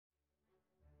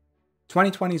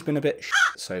2020's been a bit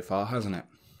so far, hasn't it?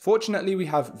 Fortunately, we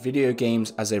have video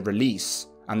games as a release,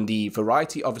 and the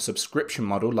variety of a subscription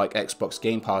model like Xbox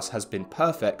Game Pass has been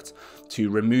perfect to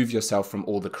remove yourself from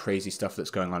all the crazy stuff that's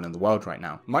going on in the world right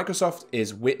now. Microsoft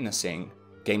is witnessing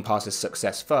Game Pass's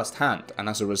success firsthand, and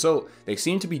as a result, they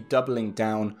seem to be doubling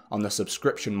down on the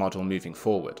subscription model moving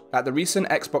forward. At the recent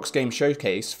Xbox Game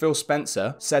Showcase, Phil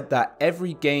Spencer said that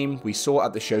every game we saw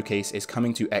at the showcase is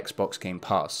coming to Xbox Game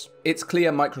Pass. It's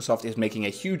clear Microsoft is making a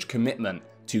huge commitment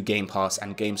to Game Pass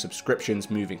and game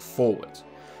subscriptions moving forward,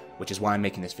 which is why I'm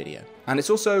making this video. And it's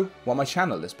also what my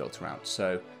channel is built around.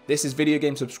 So this is Video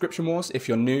Game Subscription Wars if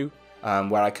you're new,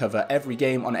 where I cover every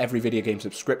game on every video game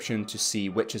subscription to see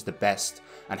which is the best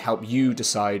and help you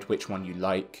decide which one you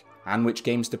like and which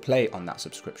games to play on that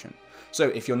subscription. So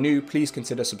if you're new, please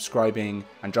consider subscribing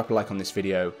and drop a like on this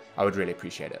video. I would really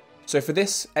appreciate it. So for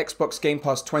this Xbox Game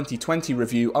Pass 2020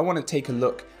 review, I want to take a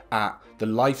look at the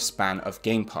lifespan of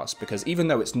Game Pass, because even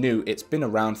though it's new, it's been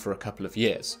around for a couple of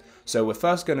years. So we're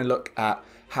first going to look at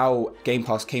how Game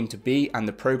Pass came to be and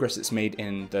the progress it's made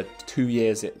in the 2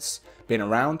 years it's been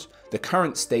around, the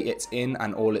current state it's in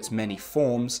and all its many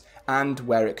forms, and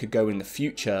where it could go in the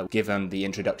future given the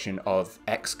introduction of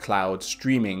xCloud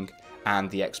streaming and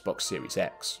the Xbox Series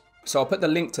X. So I'll put the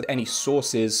link to any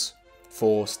sources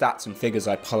for stats and figures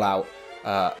I pull out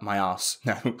my ass,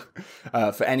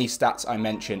 for any stats I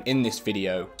mention in this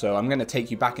video. So I'm going to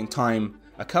take you back in time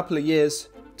a couple of years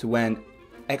to when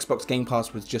Xbox Game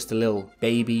Pass was just a little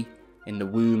baby in the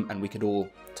womb and we could all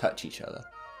touch each other.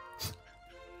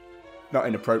 Not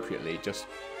inappropriately, just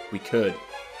we could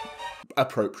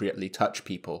appropriately touch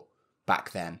people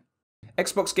back then.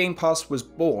 Xbox Game Pass was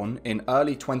born in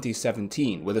early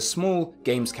 2017 with a small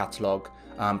games catalogue,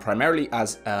 primarily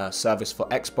as a service for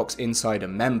Xbox Insider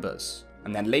members.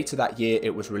 And then later that year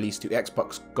it was released to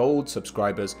Xbox Gold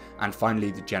subscribers and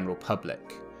finally the general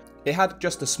public. It had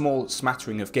just a small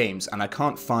smattering of games, and I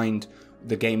can't find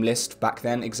the game list back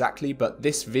then exactly, but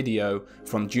this video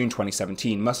from June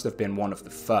 2017 must have been one of the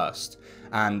first.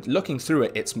 And looking through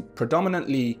it, it's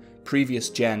predominantly previous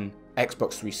gen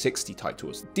Xbox 360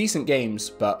 titles. Decent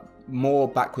games, but more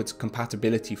backwards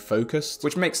compatibility focused,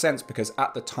 which makes sense because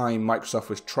at the time Microsoft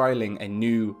was trialing a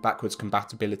new backwards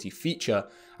compatibility feature,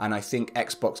 and I think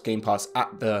Xbox Game Pass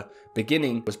at the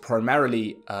beginning was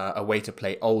primarily a way to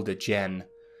play older gen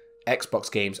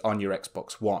Xbox games on your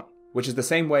Xbox One, which is the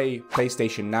same way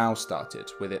PlayStation Now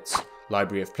started with its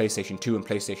library of PlayStation 2 and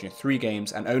PlayStation 3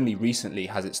 games, and only recently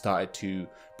has it started to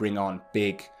bring on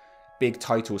big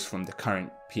titles from the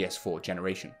current PS4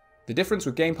 generation. The difference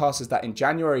with Game Pass is that in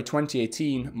January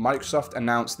 2018, Microsoft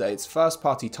announced that its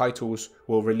first-party titles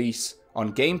will release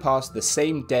on Game Pass the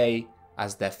same day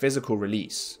as their physical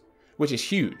release, which is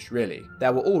huge, really.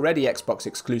 There were already Xbox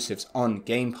exclusives on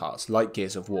Game Pass, like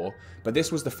Gears of War, but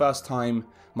this was the first time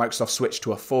Microsoft switched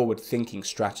to a forward-thinking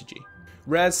strategy.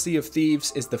 Rare's Sea of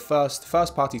Thieves is the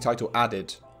first-party title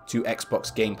added to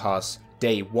Xbox Game Pass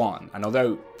day one, and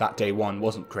although that day one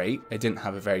wasn't great, it didn't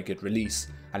have a very good release,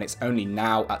 and it's only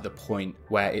now at the point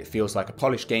where it feels like a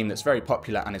polished game that's very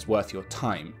popular and is worth your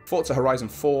time. Forza Horizon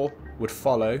 4 would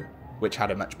follow, which had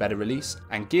a much better release,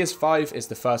 and Gears 5 is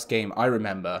the first game I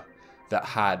remember that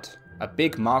had a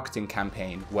big marketing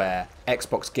campaign where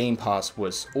Xbox Game Pass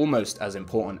was almost as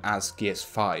important as Gears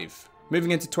 5.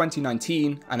 Moving into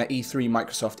 2019, and at E3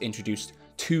 Microsoft introduced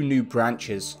two new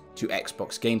branches to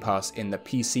Xbox Game Pass in the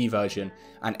PC version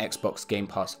and Xbox Game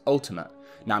Pass Ultimate.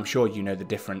 Now I'm sure you know the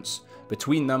difference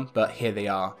between them, but here they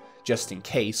are just in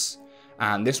case.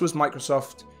 And this was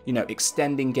Microsoft,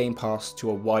 extending Game Pass to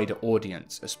a wider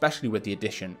audience, especially with the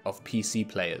addition of PC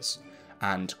players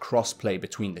and cross-play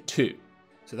between the two.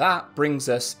 So that brings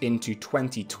us into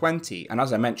 2020, and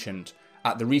as I mentioned,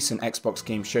 at the recent Xbox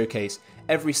Game Showcase,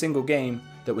 every single game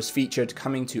that was featured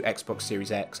coming to Xbox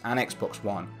Series X and Xbox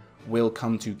One will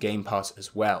come to Game Pass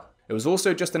as well. It was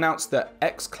also just announced that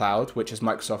xCloud, which is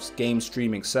Microsoft's game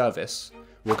streaming service,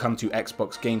 will come to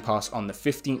Xbox Game Pass on the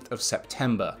 15th of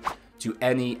September to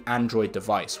any Android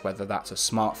device, whether that's a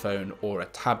smartphone or a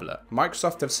tablet.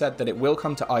 Microsoft have said that it will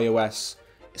come to iOS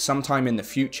sometime in the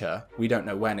future. We don't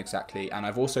know when exactly, and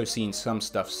I've also seen some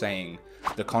stuff saying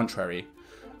the contrary.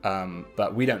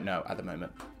 But we don't know at the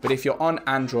moment. But if you're on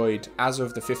Android, as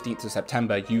of the 15th of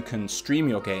September, you can stream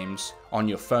your games on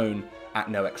your phone at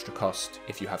no extra cost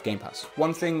if you have Game Pass.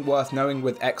 One thing worth knowing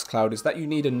with xCloud is that you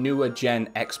need a newer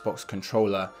gen Xbox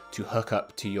controller to hook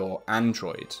up to your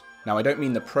Android. Now I don't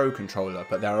mean the Pro controller,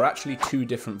 but there are actually two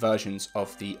different versions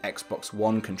of the Xbox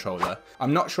One controller.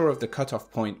 I'm not sure of the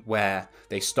cutoff point where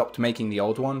they stopped making the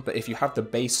old one, but if you have the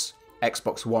base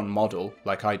Xbox One model,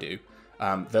 like I do,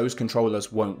 those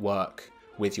controllers won't work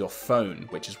with your phone,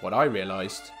 which is what I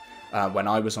realized when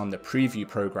I was on the preview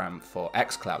program for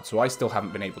xCloud, so I still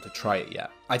haven't been able to try it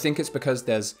yet. I think it's because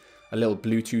there's a little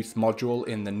Bluetooth module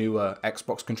in the newer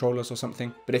Xbox controllers or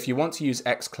something, but if you want to use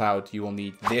xCloud, you will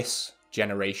need this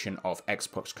generation of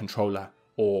Xbox controller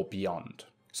or beyond.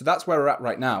 So that's where we're at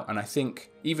right now, and I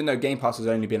think even though Game Pass has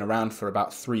only been around for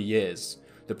about 3 years,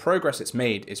 the progress it's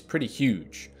made is pretty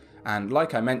huge. And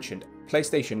like I mentioned,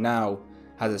 PlayStation Now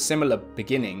has a similar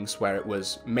beginnings where it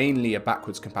was mainly a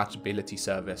backwards compatibility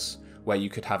service where you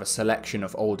could have a selection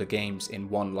of older games in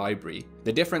one library.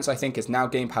 The difference, I think, is now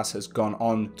Game Pass has gone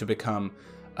on to become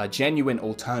a genuine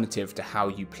alternative to how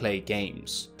you play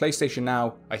games. PlayStation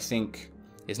Now, I think,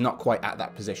 is not quite at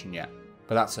that position yet.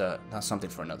 But that's something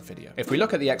for another video. If we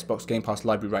look at the Xbox Game Pass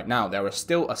library right now, there are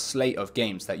still a slate of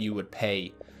games that you would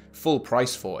pay full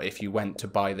price for if you went to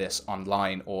buy this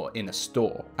online or in a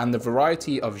store. And the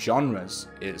variety of genres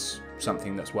is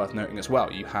something that's worth noting as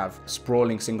well. You have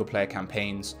sprawling single player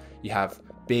campaigns, you have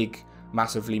big,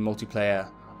 massively multiplayer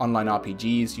online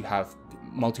RPGs, you have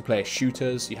multiplayer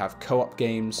shooters, you have co-op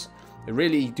games. They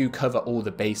really do cover all the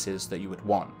bases that you would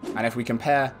want. And if we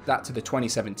compare that to the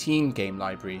 2017 game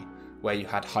library, where you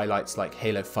had highlights like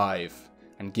Halo 5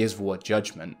 and Gears of War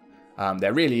Judgment,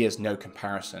 there really is no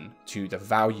comparison to the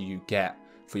value you get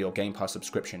for your Game Pass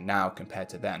subscription now compared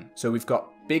to then. So we've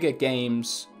got bigger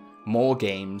games, more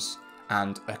games,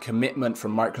 and a commitment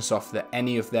from Microsoft that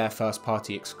any of their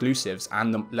first-party exclusives,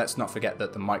 and let's not forget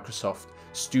that the Microsoft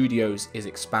Studios is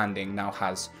expanding, now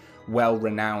has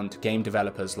well-renowned game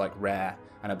developers like Rare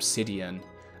and Obsidian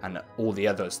and all the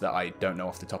others that I don't know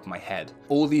off the top of my head.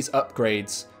 All these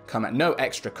upgrades come at no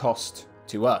extra cost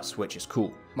to us, which is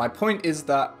cool. My point is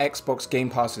that Xbox Game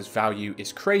Pass's value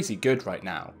is crazy good right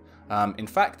now. In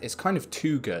fact, it's kind of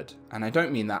too good. And I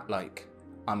don't mean that like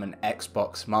I'm an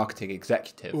Xbox marketing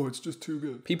executive. Oh, it's just too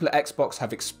good. People at Xbox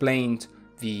have explained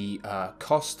the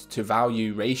cost to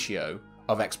value ratio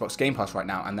of Xbox Game Pass right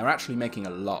now, and they're actually making a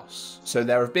loss. So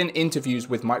there have been interviews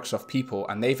with Microsoft people,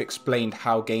 and they've explained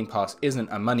how Game Pass isn't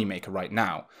a moneymaker right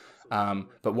now.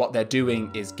 But what they're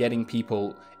doing is getting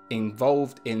people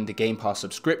involved in the Game Pass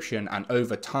subscription, and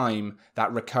over time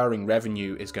that recurring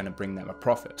revenue is going to bring them a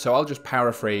profit. So I'll just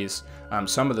paraphrase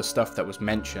some of the stuff that was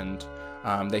mentioned.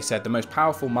 They said the most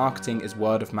powerful marketing is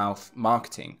word of mouth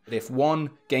marketing. If one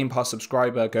Game Pass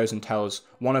subscriber goes and tells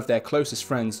one of their closest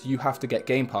friends you have to get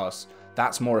Game Pass,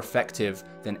 that's more effective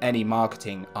than any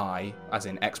marketing I, as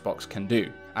in Xbox, can do.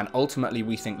 And ultimately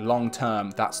we think long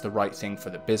term that's the right thing for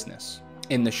the business.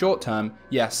 In the short term,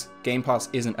 yes, Game Pass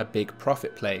isn't a big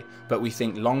profit play, but we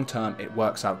think long term it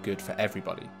works out good for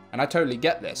everybody. And I totally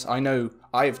get this. I know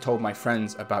I have told my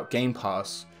friends about Game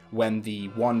Pass when the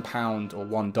 £1 or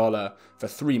 $1 for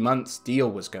 3 months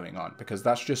deal was going on, because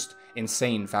that's just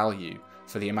insane value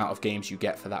for the amount of games you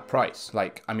get for that price.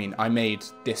 Like, I mean, I made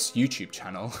this YouTube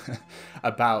channel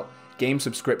about game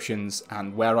subscriptions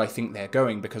and where I think they're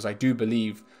going, because I do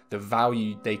believe the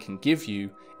value they can give you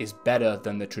is better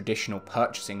than the traditional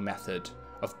purchasing method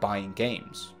of buying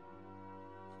games.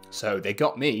 So they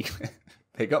got me.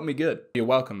 They got me good. You're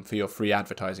welcome for your free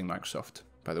advertising, Microsoft.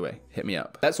 By the way, hit me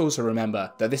up. Let's also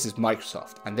remember that this is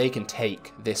Microsoft and they can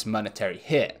take this monetary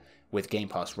hit with Game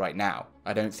Pass right now.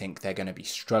 I don't think they're going to be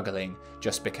struggling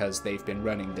just because they've been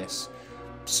running this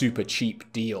super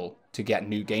cheap deal to get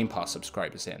new Game Pass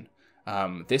subscribers in.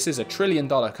 This is a $1 trillion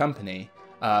company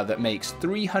that makes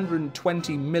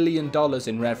 $320 million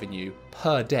in revenue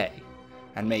per day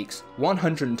and makes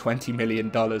 $120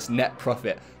 million net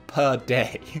profit per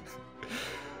day.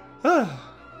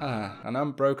 And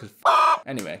I'm broke as f***.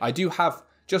 Anyway, I do have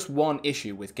just one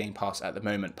issue with Game Pass at the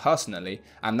moment personally,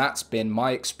 and that's been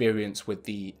my experience with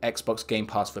the Xbox Game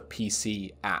Pass for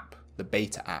PC app, the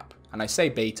beta app. And I say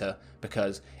beta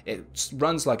because it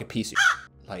runs like a piece of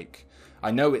shit. Like, I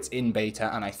know it's in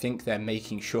beta, and I think they're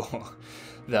making sure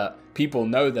that people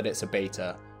know that it's a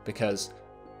beta, because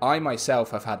I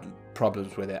myself have had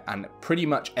problems with it, and pretty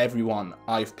much everyone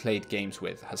I've played games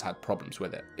with has had problems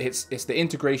with it. It's the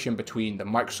integration between the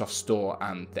Microsoft Store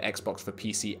and the Xbox for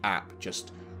PC app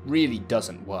just really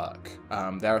doesn't work.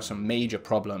 There are some major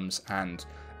problems, and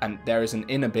there is an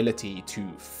inability to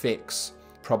fix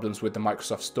problems with the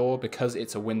Microsoft Store because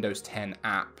it's a Windows 10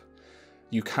 app.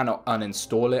 You cannot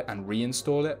uninstall it and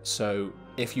reinstall it. So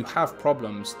if you have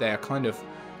problems, they're kind of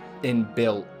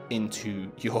inbuilt into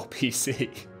your PC.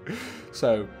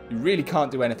 So you really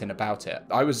can't do anything about it.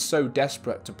 I was so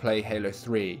desperate to play Halo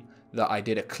 3 that I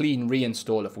did a clean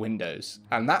reinstall of Windows,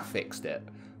 and that fixed it.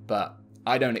 But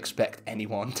I don't expect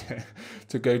anyone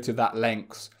to go to that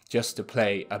lengths just to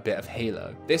play a bit of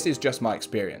Halo. This is just my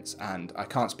experience, and I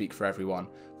can't speak for everyone,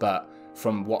 but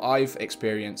from what I've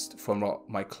experienced, from what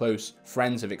my close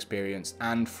friends have experienced,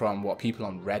 and from what people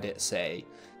on Reddit say,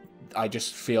 I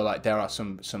just feel like there are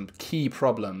some key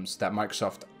problems that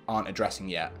Microsoft aren't addressing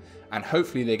yet, and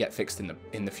hopefully they get fixed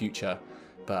in the future,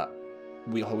 but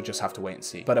we'll just have to wait and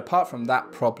see. But apart from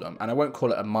that problem, and I won't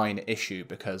call it a minor issue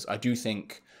because I do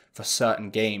think for certain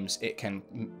games it can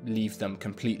leave them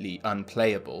completely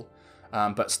unplayable,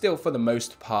 but still for the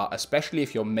most part, especially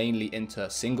if you're mainly into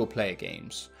single player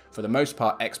games, for the most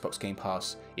part Xbox Game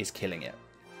Pass is killing it.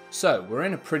 So we're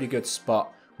in a pretty good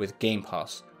spot with Game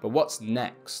Pass, but what's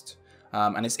next?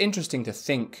 And it's interesting to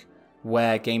think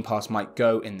where Game Pass might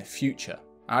go in the future.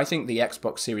 I think the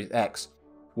Xbox Series X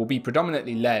will be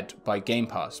predominantly led by Game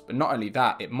Pass, but not only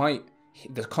that,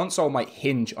 the console might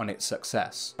hinge on its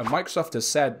success. And Microsoft has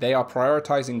said they are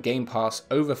prioritizing Game Pass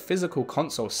over physical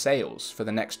console sales for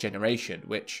the next generation,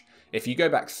 which, if you go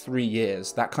back 3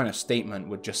 years, that kind of statement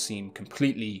would just seem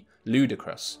completely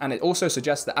ludicrous. And it also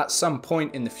suggests that at some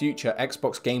point in the future,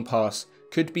 Xbox Game Pass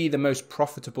could be the most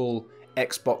profitable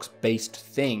Xbox-based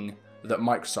thing that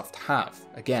Microsoft have.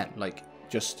 Again, like,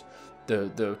 just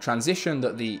the transition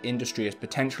that the industry is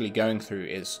potentially going through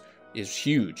is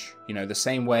huge. You know, the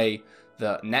same way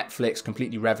that Netflix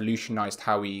completely revolutionized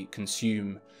how we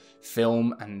consume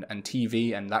film and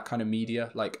TV and that kind of media.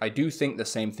 Like, I do think the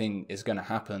same thing is going to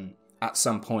happen at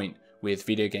some point with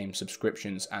video game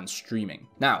subscriptions and streaming.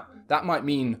 Now, that might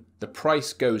mean the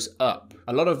price goes up.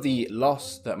 A lot of the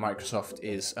loss that Microsoft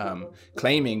is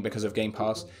claiming because of Game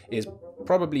Pass is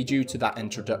probably due to that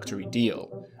introductory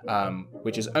deal,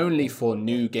 which is only for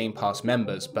new Game Pass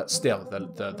members, but still,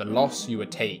 the loss you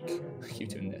would take, I keep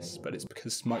doing this, but it's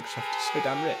because Microsoft is so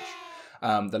damn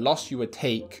rich. The loss you would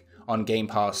take on Game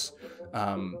Pass,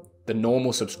 the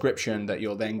normal subscription that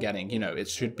you're then getting, you know, it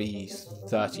should be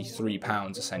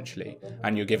 £33 essentially,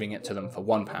 and you're giving it to them for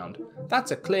 £1.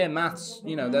 That's a clear maths,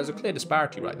 you know, there's a clear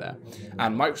disparity right there.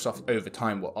 And Microsoft over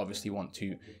time will obviously want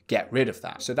to get rid of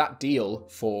that. So that deal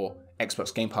for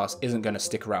Xbox Game Pass isn't going to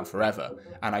stick around forever.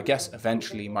 And I guess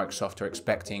eventually Microsoft are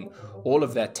expecting all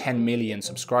of their 10 million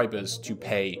subscribers to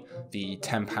pay the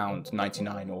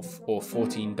 £10.99 or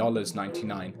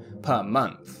 $14.99 per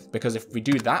month. Because if we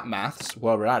do that maths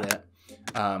while we're at it,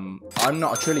 I'm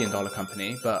not a $1 trillion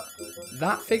company, but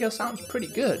that figure sounds pretty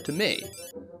good to me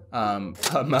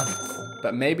per month.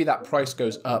 But maybe that price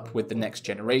goes up with the next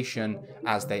generation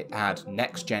as they add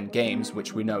next-gen games,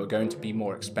 which we know are going to be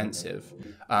more expensive,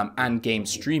 and game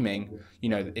streaming. You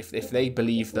know, if they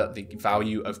believe that the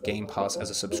value of Game Pass as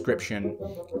a subscription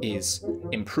is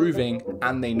improving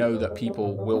and they know that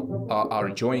people are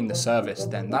enjoying the service,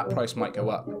 then that price might go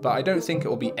up. But I don't think it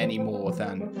will be any more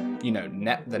than, you know,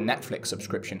 the Netflix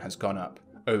subscription has gone up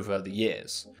over the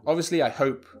years. Obviously, I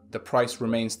hope the price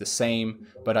remains the same,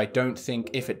 but I don't think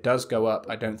if it does go up,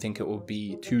 I don't think it will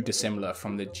be too dissimilar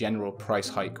from the general price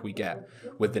hike we get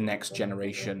with the next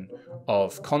generation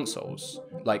of consoles.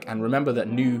 Like, and remember that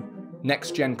new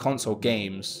next-gen console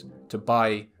games to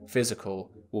buy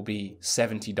physical will be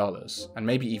 $70, and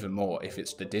maybe even more if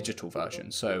it's the digital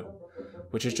version. So,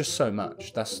 which is just so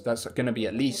much. That's going to be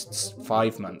at least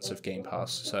 5 months of Game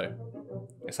Pass. So,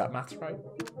 is that maths right?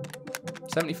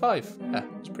 75. Yeah,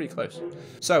 it's pretty close.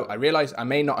 So I realize I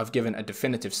may not have given a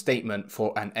definitive statement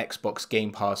for an Xbox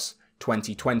Game Pass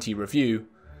 2020 review.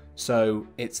 So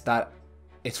it's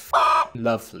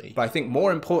lovely. But I think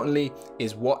more importantly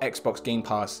is what Xbox Game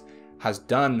Pass has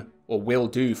done or will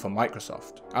do for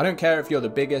Microsoft. I don't care if you're the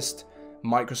biggest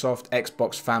Microsoft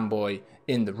Xbox fanboy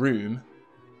in the room.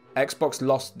 Xbox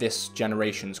lost this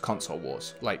generation's console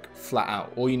wars, like flat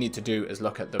out. All you need to do is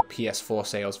look at the PS4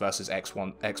 sales versus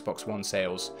Xbox One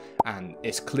sales, and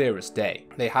it's clear as day.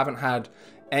 They haven't had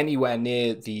anywhere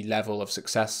near the level of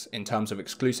success in terms of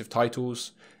exclusive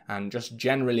titles, and just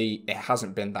generally it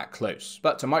hasn't been that close.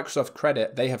 But to Microsoft's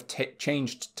credit, they have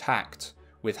changed tact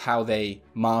with how they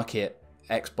market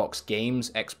Xbox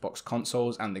games, Xbox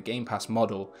consoles, and the Game Pass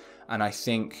model, and I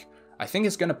think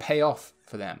it's going to pay off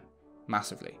for them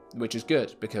massively, which is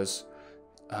good because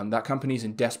that company's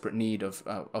in desperate need of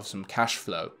some cash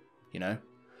flow, you know,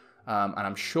 and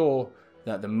I'm sure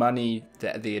that the money,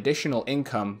 the additional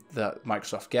income that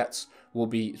Microsoft gets will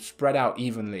be spread out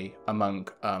evenly among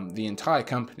the entire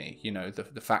company, you know,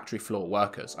 the factory floor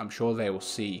workers. I'm sure they will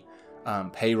see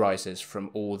pay rises from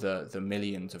all the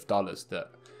millions of dollars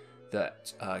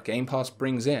that Game Pass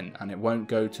brings in, and it won't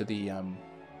go to the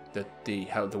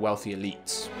wealthy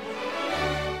elites.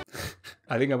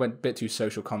 I think I went a bit too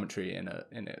social commentary in a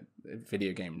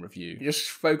video game review. Just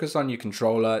focus on your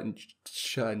controller and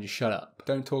shut up.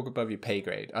 Don't talk above your pay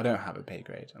grade. I don't have a pay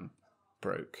grade. I'm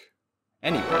broke.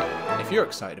 Anyway, if you're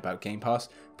excited about Game Pass,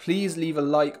 please leave a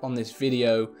like on this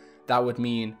video. That would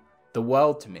mean the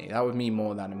world to me. That would mean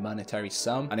more than a monetary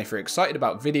sum. And if you're excited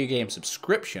about video game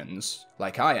subscriptions,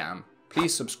 like I am,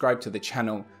 please subscribe to the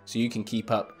channel so you can keep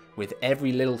up with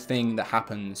every little thing that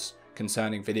happens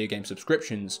concerning video game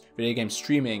subscriptions, video game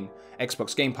streaming,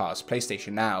 Xbox Game Pass,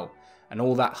 PlayStation Now, and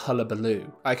all that hullabaloo.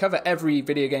 I cover every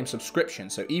video game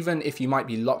subscription, so even if you might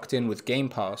be locked in with Game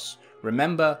Pass,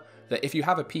 remember that if you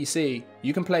have a PC,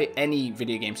 you can play any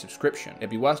video game subscription. It'd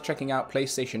be worth checking out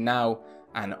PlayStation Now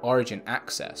and Origin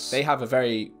Access. They have a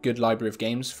very good library of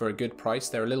games for a good price.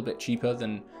 They're a little bit cheaper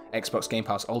than Xbox Game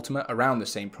Pass Ultimate, around the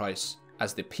same price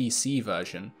as the PC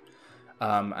version.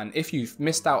 And if you've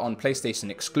missed out on PlayStation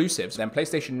exclusives, then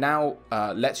PlayStation Now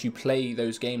lets you play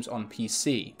those games on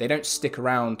PC. They don't stick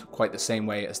around quite the same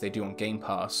way as they do on Game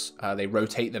Pass. They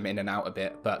rotate them in and out a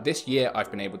bit. But this year I've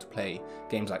been able to play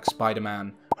games like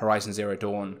Spider-Man, Horizon Zero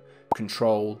Dawn,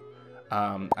 Control,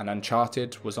 and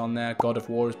Uncharted was on there. God of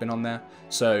War has been on there.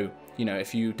 So, you know,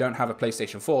 if you don't have a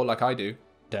PlayStation 4 like I do,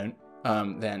 then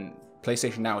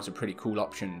PlayStation Now is a pretty cool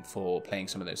option for playing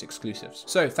some of those exclusives.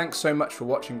 So thanks so much for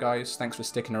watching, guys. Thanks for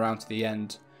sticking around to the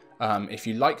end. If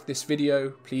you liked this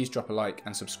video, please drop a like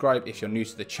and subscribe if you're new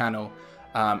to the channel.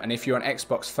 And if you're an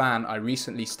Xbox fan, I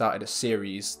recently started a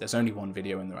series, there's only one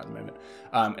video in there at the moment,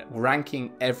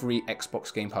 ranking every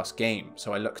Xbox Game Pass game.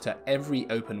 So I looked at every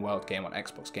open world game on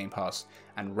Xbox Game Pass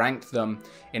and ranked them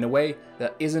in a way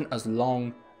that isn't as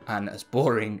long and as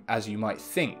boring as you might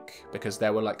think, because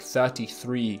there were like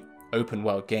 33 open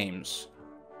world games,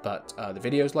 but the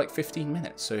video is like 15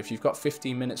 minutes. So if you've got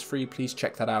 15 minutes free, please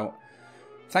check that out.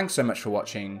 Thanks so much for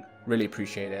watching, really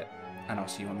appreciate it, and I'll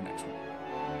see you on the next one.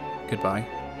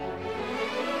 Goodbye.